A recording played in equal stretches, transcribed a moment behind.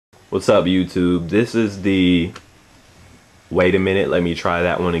What's up, YouTube? This is the wait a minute, let me try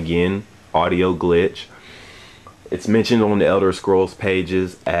that one again audio glitch. It's mentioned on the Elder Scrolls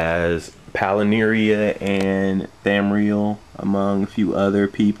pages as Palinira and Thamriel, among a few other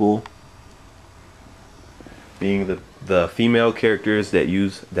people, being the female characters that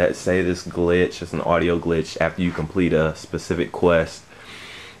say this glitch is an audio glitch after you complete a specific quest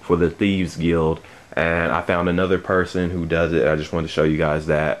for the Thieves Guild. And I found another person who does it. I just wanted to show you guys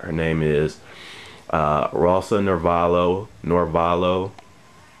that. Her name is Rosa Norvalo.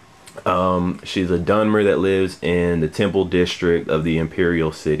 She's a Dunmer that lives in the Temple District of the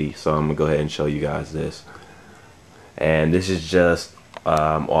Imperial City. So I'm gonna go ahead and show you guys this. And this is just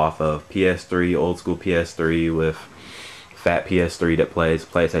off of PS3, old school PS3 with fat PS3 that plays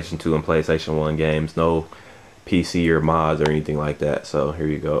PlayStation 2 and PlayStation 1 games. No PC or mods or anything like that. So here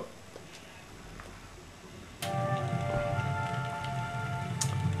you go.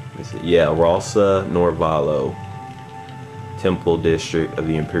 Yeah, Rosa Norvalo, Temple District of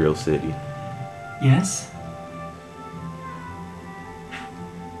the Imperial City. Yes?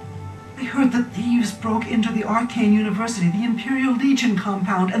 I heard that thieves broke into the Arcane University, the Imperial Legion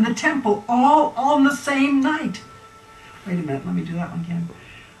compound, and the temple all on the same night. Wait a minute, let me do that one again.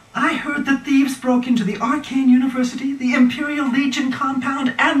 I heard that thieves broke into the Arcane University, the Imperial Legion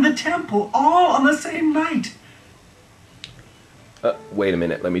compound, and the temple all on the same night. Wait a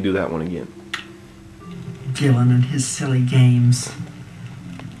minute, let me do that one again. Dylan and his silly games.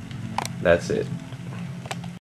 That's it.